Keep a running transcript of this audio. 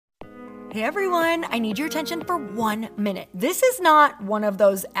Hey everyone, I need your attention for 1 minute. This is not one of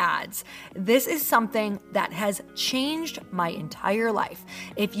those ads. This is something that has changed my entire life.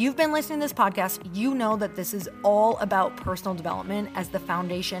 If you've been listening to this podcast, you know that this is all about personal development as the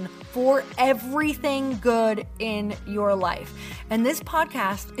foundation for everything good in your life. And this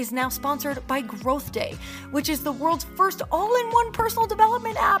podcast is now sponsored by Growth Day, which is the world's first all-in-one personal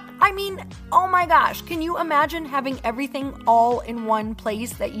development app. I mean, oh my gosh, can you imagine having everything all in one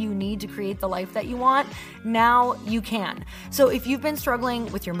place that you need to create the life that you want? Now you can. So if you've been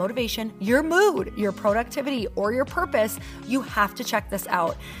struggling with your motivation, your mood, your productivity, or your purpose, you have to check this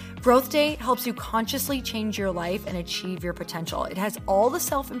out. Growth Day helps you consciously change your life and achieve your potential. It has all the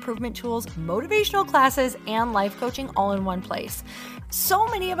self-improvement tools, motivational classes, and life coaching all in one place. So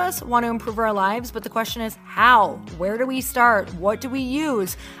many of us want to improve our lives, but the question is how? Where do we start? What do we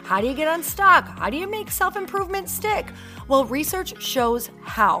use? How do you get unstuck? How do you make self-improvement stick? Well, research shows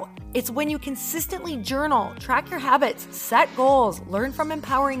how. It's when you consistently journal, track your habits, set goals, learn from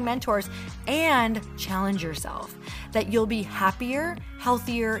empowering mentors, and challenge yourself that you'll be happier,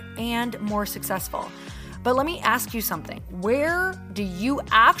 healthier, and more successful. But let me ask you something. Where do you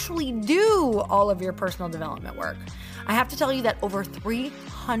actually do all of your personal development work? I have to tell you that over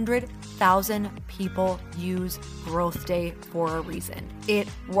 300,000 people use Growth Day for a reason. It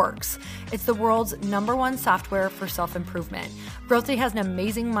works. It's the world's #1 software for self-improvement. Growth Day has an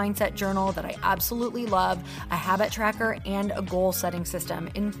amazing mindset journal that I absolutely love, a habit tracker, and a goal-setting system.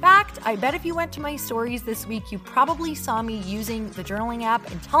 In fact, I bet if you went to my stories this week, you probably saw me using the journaling app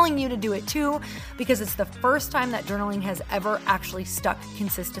and telling you to do it too, because it's the first time that journaling has ever actually stuck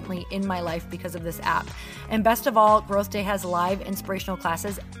consistently in my life because of this app. And best of all, Growth Day has live inspirational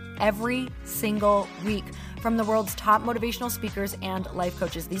classes every single week from the world's top motivational speakers and life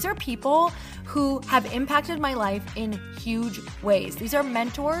coaches. These are people who have impacted my life in huge ways. These are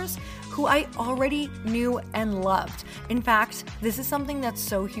mentors who I already knew and loved. In fact, this is something that's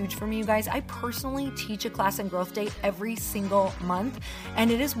so huge for me, you guys. I personally teach a class in Growth Day every single month,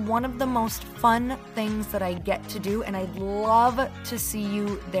 and it is one of the most fun things that I get to do, and I'd love to see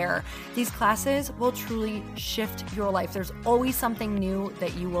you there. These classes will truly shift your life. There's always something new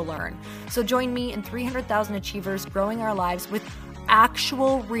that you will learn. So join me and 300,000 achievers growing our lives with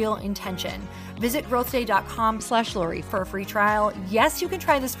actual real intention. Visit growthday.com/Lori for a free trial. Yes, you can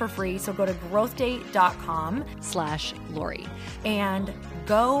try this for free. So go to growthday.com/Lori and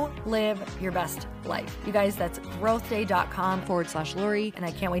go live your best life. You guys, that's growthday.com/Lori. And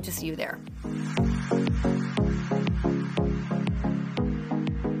I can't wait to see you there.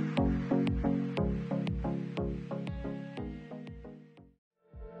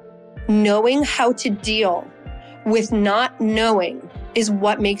 Knowing how to deal with not knowing is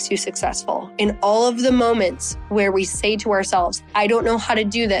what makes you successful. In all of the moments where we say to ourselves, I don't know how to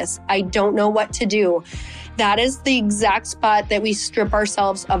do this, I don't know what to do, that is the exact spot that we strip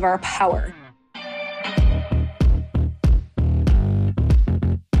ourselves of our power.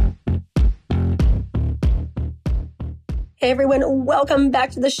 Hey everyone, welcome back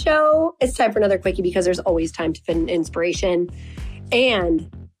to the show. It's time for another quickie because there's always time to fit in inspiration. And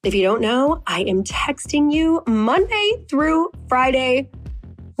if you don't know, I am texting you Monday through Friday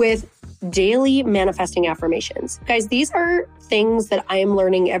with daily manifesting affirmations. Guys, these are things that I am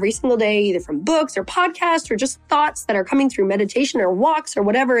learning every single day, either from books or podcasts or just thoughts that are coming through meditation or walks or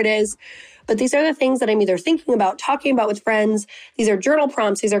whatever it is. But these are the things that I'm either thinking about, talking about with friends. These are journal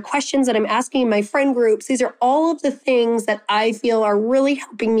prompts. These are questions that I'm asking in my friend groups. These are all of the things that I feel are really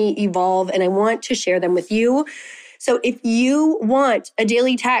helping me evolve, and I want to share them with you. So if you want a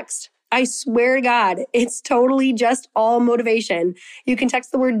daily text, I swear to God, it's totally just all motivation. You can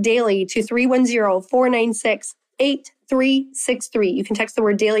text the word daily to 310-496-8363. You can text the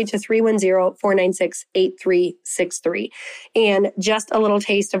word daily to 310-496-8363. And just a little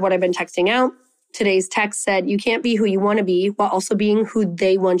taste of what I've been texting out. Today's text said, you can't be who you want to be while also being who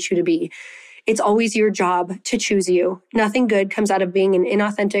they want you to be. It's always your job to choose you. Nothing good comes out of being an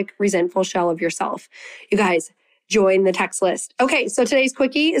inauthentic, resentful shell of yourself. You guys, join the text list. Okay, so today's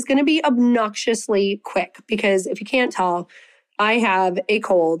quickie is going to be obnoxiously quick because if you can't tell, I have a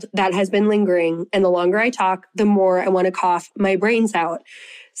cold that has been lingering, and the longer I talk, the more I want to cough my brains out.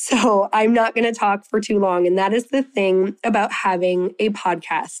 So I'm not going to talk for too long. And that is the thing about having a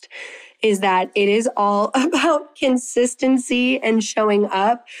podcast, is that it is all about consistency and showing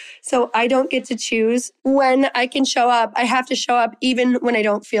up. So I don't get to choose when I can show up. I have to show up even when I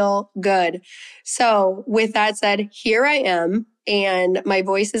don't feel good. So with that said, here I am, and my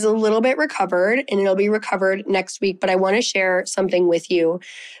voice is a little bit recovered, and it'll be recovered next week. But I want to share something with you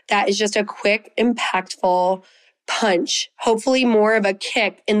that is just a quick, impactful punch, hopefully more of a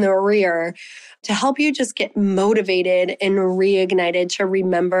kick in the rear to help you just get motivated and reignited to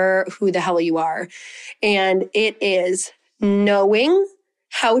remember who the hell you are. And it is knowing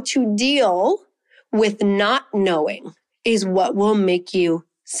how to deal with not knowing is what will make you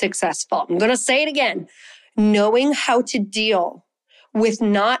successful. I'm going to say it again. Knowing how to deal with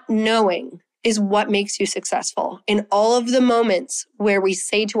not knowing is what makes you successful. In all of the moments where we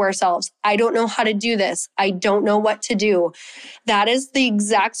say to ourselves, I don't know how to do this, I don't know what to do, that is the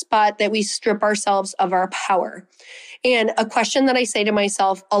exact spot that we strip ourselves of our power. And a question that I say to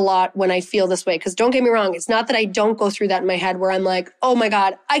myself a lot when I feel this way, because don't get me wrong, it's not that I don't go through that in my head where I'm like, oh my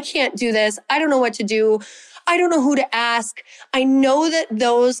God, I can't do this. I don't know what to do. I don't know who to ask. I know that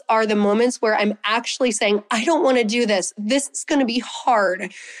those are the moments where I'm actually saying, I don't want to do this. This is going to be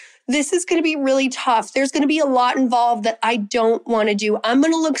hard. This is going to be really tough. There's going to be a lot involved that I don't want to do. I'm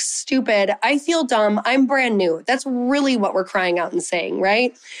going to look stupid. I feel dumb. I'm brand new. That's really what we're crying out and saying,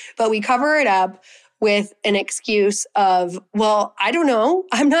 right? But we cover it up with an excuse of, well, I don't know.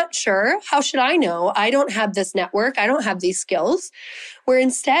 I'm not sure. How should I know? I don't have this network. I don't have these skills. Where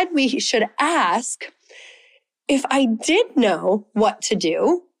instead we should ask, if I did know what to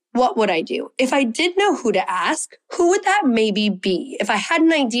do, what would I do? If I did know who to ask, who would that maybe be? If I had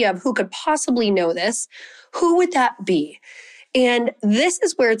an idea of who could possibly know this, who would that be? And this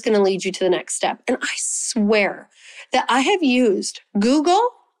is where it's going to lead you to the next step. And I swear that I have used Google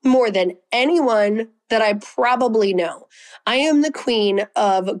more than anyone that I probably know. I am the queen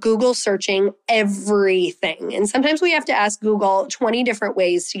of Google searching everything. And sometimes we have to ask Google 20 different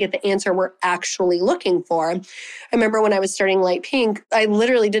ways to get the answer we're actually looking for. I remember when I was starting Light Pink, I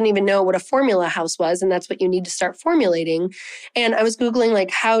literally didn't even know what a formula house was. And that's what you need to start formulating. And I was Googling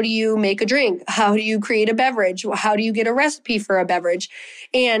like, how do you make a drink? How do you create a beverage? How do you get a recipe for a beverage?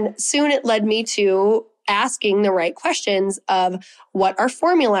 And soon it led me to asking the right questions of what are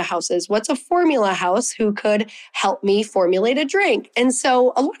formula houses? What's a formula house who could help me formulate a drink? And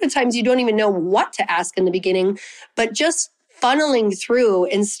so a lot of times you don't even know what to ask in the beginning, but just funneling through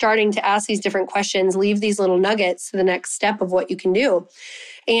and starting to ask these different questions, leave these little nuggets to the next step of what you can do.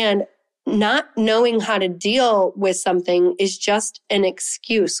 And not knowing how to deal with something is just an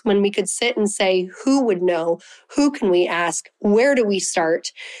excuse when we could sit and say, who would know? Who can we ask? Where do we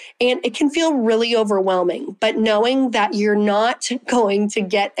start? And it can feel really overwhelming, but knowing that you're not going to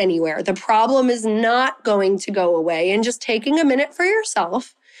get anywhere, the problem is not going to go away, and just taking a minute for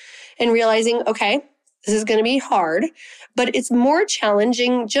yourself and realizing, okay, this is going to be hard, but it's more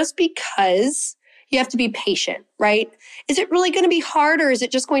challenging just because you have to be patient, right? Is it really going to be hard, or is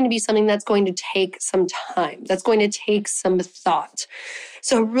it just going to be something that's going to take some time, that's going to take some thought?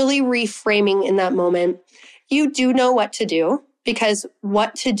 So really reframing in that moment, you do know what to do, because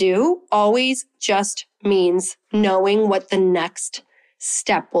what to do always just means knowing what the next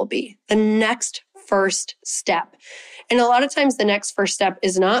step will be, the next first step. And a lot of times the next first step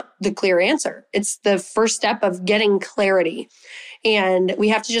is not the clear answer. It's the first step of getting clarity. And we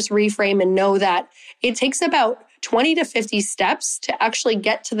have to just reframe and know that it takes about 20 to 50 steps to actually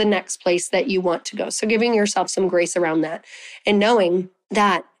get to the next place that you want to go. So giving yourself some grace around that and knowing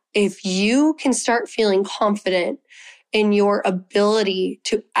that if you can start feeling confident in your ability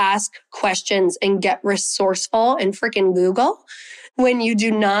to ask questions and get resourceful and freaking Google, when you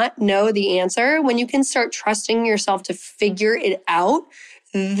do not know the answer, when you can start trusting yourself to figure it out,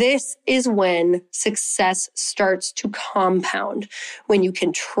 this is when success starts to compound. When you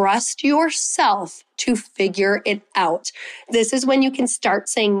can trust yourself to figure it out. This is when you can start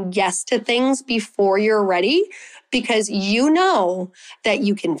saying yes to things before you're ready, because you know that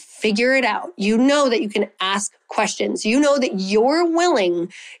you can figure it out. You know that you can ask questions. You know that you're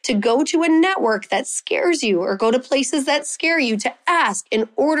willing to go to a network that scares you or go to places that scare you to ask in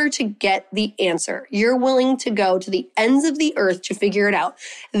order to get the answer. You're willing to go to the ends of the earth to figure it out.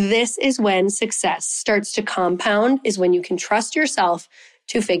 This is when success starts to compound, is when you can trust yourself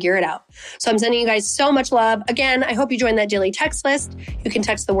to figure it out. So I'm sending you guys so much love. Again, I hope you join that daily text list. You can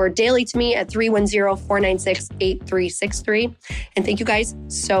text the word daily to me at 310-496-8363. And thank you guys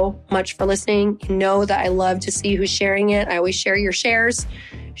so much for listening. You know that I love to see who's sharing it. I always share your shares.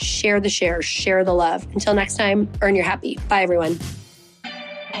 Share the shares, share the love. Until next time, earn your happy. Bye, everyone.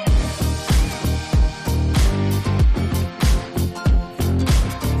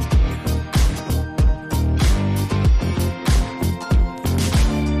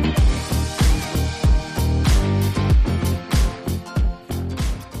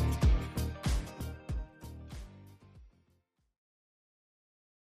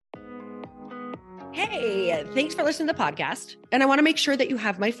 Hey, thanks for listening to the podcast. And I want to make sure that you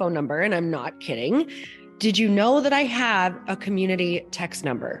have my phone number, and I'm not kidding, Did you know that I have a community text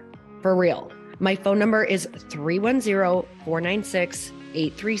number? For real. My phone number is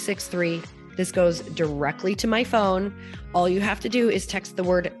 310-496-8363. This goes directly to my phone. All you have to do is text the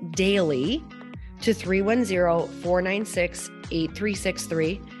word daily to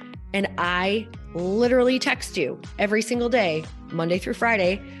 310-496-8363. And I literally text you every single day, Monday through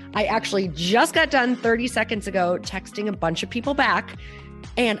Friday. I actually just got done 30 seconds ago texting a bunch of people back,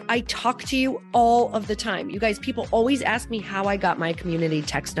 and I talk to you all of the time. You guys, people always ask me how I got my community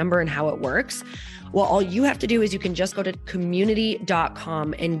text number and how it works. Well, all you have to do is you can just go to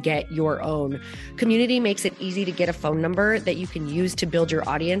community.com and get your own. Community makes it easy to get a phone number that you can use to build your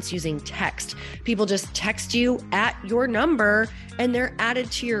audience using text. People just text you at your number and they're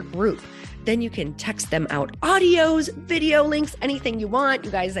added to your group. Then you can text them out audios, video links, anything you want.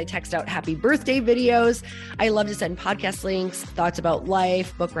 You guys, I text out happy birthday videos. I love to send podcast links, thoughts about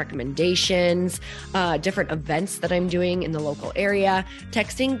life, book recommendations, different events that I'm doing in the local area.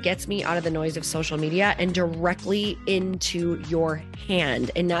 Texting gets me out of the noise of social media and directly into your hand.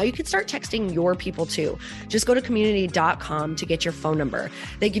 And now you can start texting your people too. Just go to community.com to get your phone number.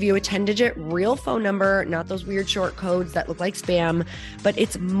 They give you a 10-digit real phone number, not those weird short codes that look like spam, but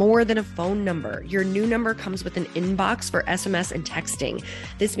it's more than a phone number. Your new number comes with an inbox for SMS and texting.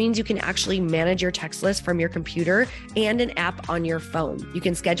 This means you can actually manage your text list from your computer and an app on your phone. You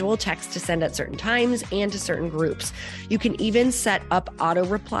can schedule text to send at certain times and to certain groups. You can even set up auto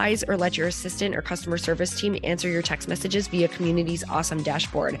replies or let your assistant or customer service team answer your text messages via Community's awesome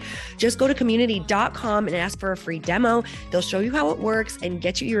dashboard. Just go to community.com and ask for a free demo. They'll show you how it works and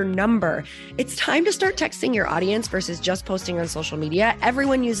get you your number. It's time to start texting your audience versus just posting on social media.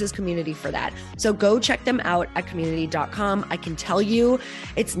 Everyone uses Community for that. So go check them out at community.com. I can tell you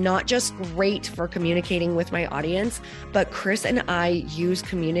it's not just great for communicating with my audience, but Chris and I use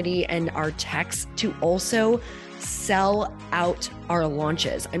Community and our texts to also sell out our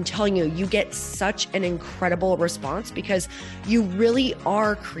launches. I'm telling you, you get such an incredible response because you really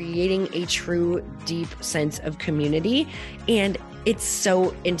are creating a true, deep sense of community. And it's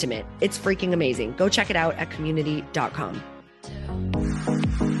so intimate. It's freaking amazing. Go check it out at community.com.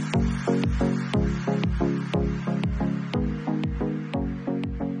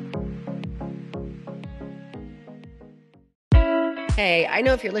 Hey, I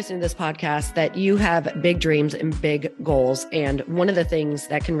know if you're listening to this podcast that you have big dreams and big goals. And one of the things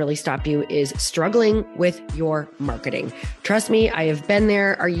that can really stop you is struggling with your marketing. Trust me, I have been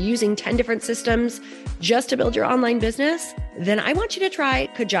there. Are you using 10 different systems just to build your online business? Then I want you to try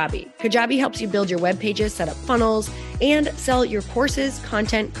Kajabi. Kajabi helps you build your web pages, set up funnels, and sell your courses,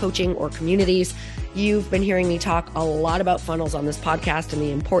 content, coaching, or communities. You've been hearing me talk a lot about funnels on this podcast and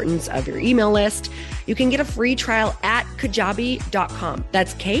the importance of your email list. You can get a free trial at kajabi.com.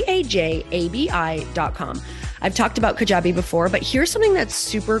 That's Kajabi.com. I've talked about Kajabi before, but here's something that's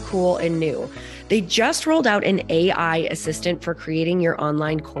super cool and new. They just rolled out an AI assistant for creating your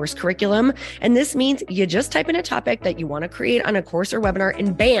online course curriculum. And this means you just type in a topic that you want to create on a course or webinar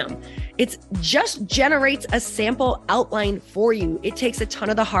and bam, it just generates a sample outline for you. It takes a ton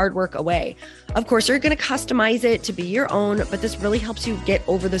of the hard work away. Of course, you're going to customize it to be your own, but this really helps you get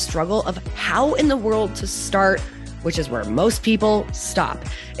over the struggle of how in the world to start, which is where most people stop.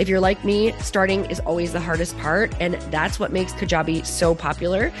 If you're like me, starting is always the hardest part, and that's what makes Kajabi so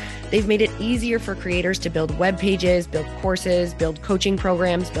popular. They've made it easier for creators to build web pages, build courses, build coaching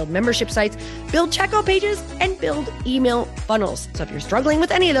programs, build membership sites, build checkout pages, and build email funnels. So if you're struggling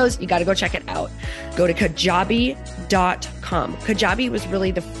with any of those, you got to go check it out. Go to kajabi.com. Kajabi was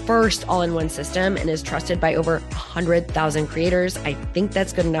really the first all-in-one system and is trusted by over 100,000 creators. I think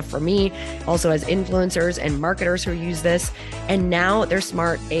that's good enough for me. Also has influencers and marketers who use this. And now their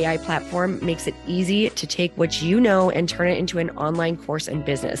smart AI platform makes it easy to take what you know and turn it into an online course and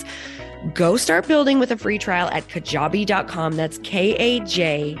business. Go start building with a free trial at kajabi.com. That's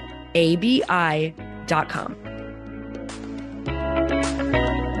Kajabi.com.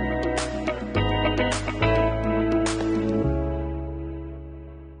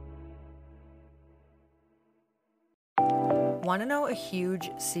 Want to know a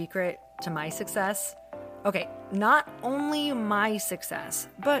huge secret to my success? Okay, not only my success,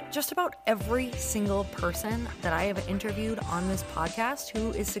 but just about every single person that I have interviewed on this podcast who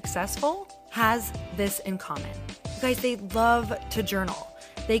is successful has this in common. You guys, they love to journal.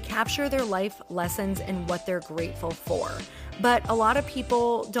 They capture their life lessons and what they're grateful for. But a lot of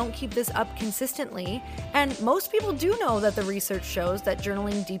people don't keep this up consistently. And most people do know that the research shows that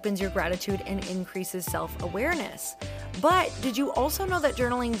journaling deepens your gratitude and increases self-awareness. But did you also know that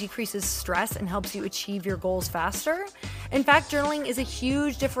journaling decreases stress and helps you achieve your goals faster? In fact, journaling is a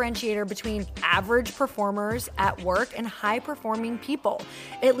huge differentiator between average performers at work and high-performing people.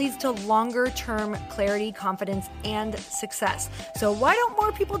 It leads to longer-term clarity, confidence, and success. So why don't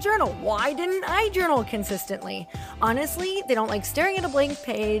more people journal? Why didn't I journal consistently? Honestly, they don't like staring at a blank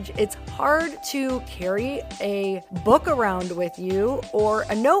page. It's hard to carry a book around with you or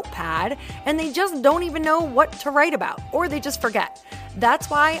a notepad, and they just don't even know what to write about, or they just forget. That's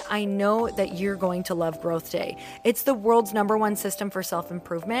why I know that you're going to love Growth Day. It's the world's #1 system for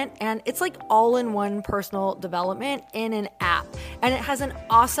self-improvement, and it's like all-in-one personal development in an app. And it has an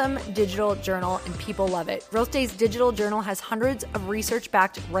awesome digital journal, and people love it. Growth Day's digital journal has hundreds of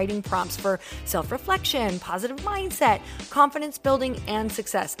research-backed writing prompts for self-reflection, positive mindset, confidence building, and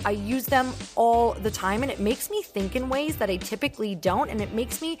success. I use them all the time, and it makes me think in ways that I typically don't, and it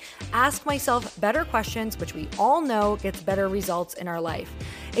makes me ask myself better questions, which we all know gets better results in our life.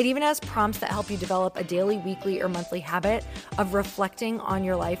 It even has prompts that help you develop a daily, weekly, or monthly habit of reflecting on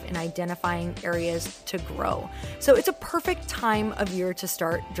your life and identifying areas to grow. So it's a perfect time of year to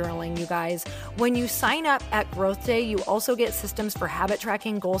start journaling, you guys. When you sign up at Growth Day, you also get systems for habit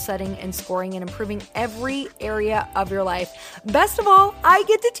tracking, goal setting, and scoring, and improving every area of your life. Best of all, I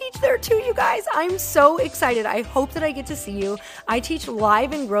get to teach there too, you guys. I'm so excited. I hope that I get to see you. I teach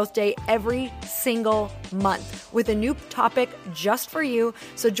live in Growth Day every single month with a new topic just for you.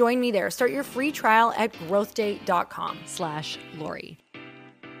 So join me there. Start your free trial at growthday.com/Lori.